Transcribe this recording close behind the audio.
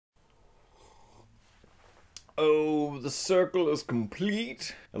Oh, the circle is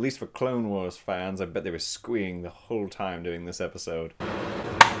complete. At least for Clone Wars fans, I bet they were squeeing the whole time doing this episode.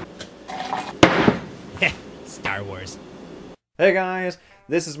 Star Wars. Hey guys,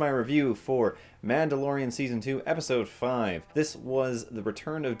 this is my review for Mandalorian Season 2, Episode 5. This was the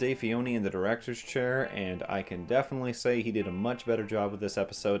return of Dave Filoni in the director's chair, and I can definitely say he did a much better job with this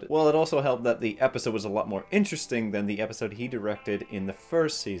episode. Well, it also helped that the episode was a lot more interesting than the episode he directed in the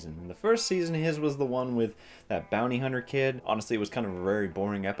first season. In the first season, his was the one with that bounty hunter kid. Honestly, it was kind of a very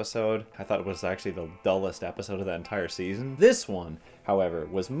boring episode. I thought it was actually the dullest episode of that entire season. This one, however,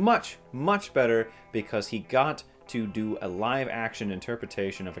 was much, much better because he got to do a live-action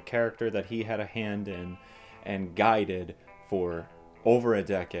interpretation of a character that he had a hand in and guided for over a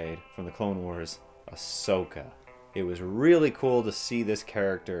decade from the Clone Wars, Ahsoka. It was really cool to see this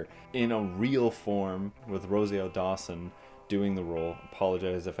character in a real form with Rosario Dawson doing the role.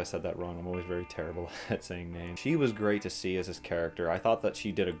 Apologize if I said that wrong. I'm always very terrible at saying names. She was great to see as this character. I thought that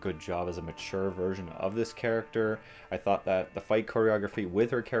she did a good job as a mature version of this character. I thought that the fight choreography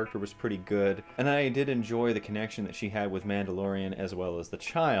with her character was pretty good. And I did enjoy the connection that she had with Mandalorian as well as the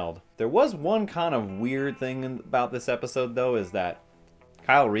child. There was one kind of weird thing about this episode though, is that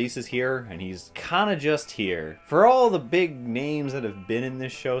Kyle Reese is here, and he's kind of just here. For all the big names that have been in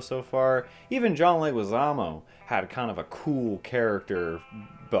this show so far, even John Leguizamo had kind of a cool character,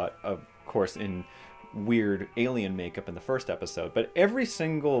 but of course in weird alien makeup in the first episode. But every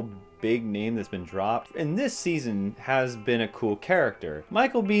single big name that's been dropped in this season has been a cool character.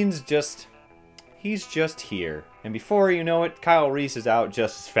 Michael Bihn's he's just here. And before you know it, Kyle Reese is out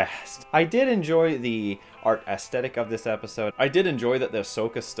just as fast. I did enjoy the art aesthetic of this episode. I did enjoy that the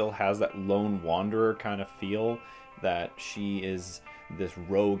Ahsoka still has that lone wanderer kind of feel, that she is this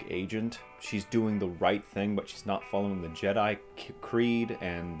rogue agent. She's doing the right thing, but she's not following the Jedi creed,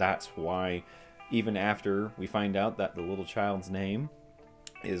 and that's why even after we find out that the little child's name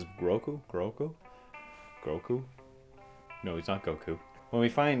is Grogu? No, he's not Goku. When we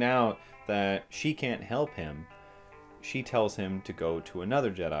find out that she can't help him, she tells him to go to another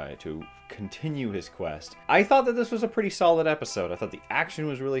Jedi to continue his quest. I thought that this was a pretty solid episode. I thought the action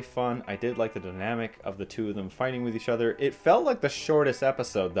was really fun. I did like the dynamic of the two of them fighting with each other. It felt like the shortest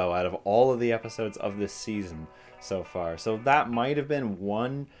episode, though, out of all of the episodes of this season so far. So that might have been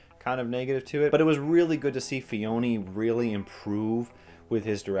one kind of negative to it. But it was really good to see Filoni really improve with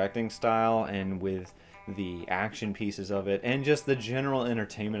his directing style and with the action pieces of it. And just the general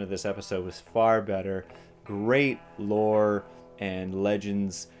entertainment of this episode was far better. Great lore and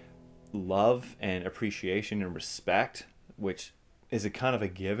Legends love and appreciation and respect, which is a kind of a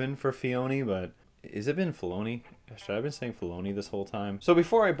given for Filoni, but has it been Filoni? Should I have been saying Filoni this whole time? So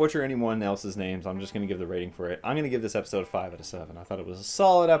before I butcher anyone else's names, I'm just going to give the rating for it. I'm going to give this episode a 5 out of 7. I thought it was a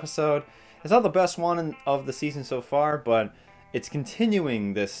solid episode. It's not the best one of the season so far, but it's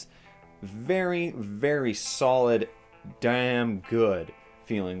continuing this very, very solid, damn good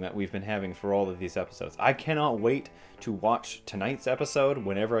feeling that we've been having for all of these episodes. I cannot wait to watch tonight's episode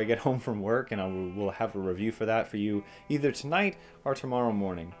whenever I get home from work, and I will have a review for that for you either tonight or tomorrow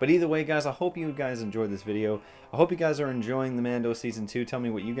morning. But either way, guys, I hope you guys enjoyed this video. I hope you guys are enjoying the Mando Season 2. Tell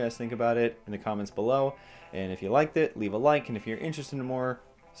me what you guys think about it in the comments below. And if you liked it, leave a like, and if you're interested in more,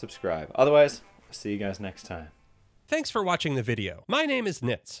 subscribe. Otherwise, I'll see you guys next time. Thanks for watching the video. My name is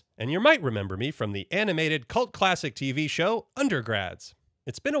Nitz, and you might remember me from the animated cult classic TV show Undergrads.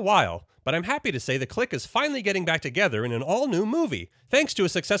 It's been a while, but I'm happy to say the Clique is finally getting back together in an all-new movie, thanks to a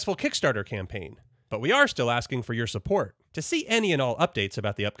successful Kickstarter campaign. But we are still asking for your support. To see any and all updates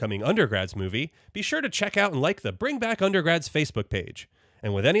about the upcoming Undergrads movie, be sure to check out and like the Bring Back Undergrads Facebook page.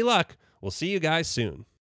 And with any luck, we'll see you guys soon.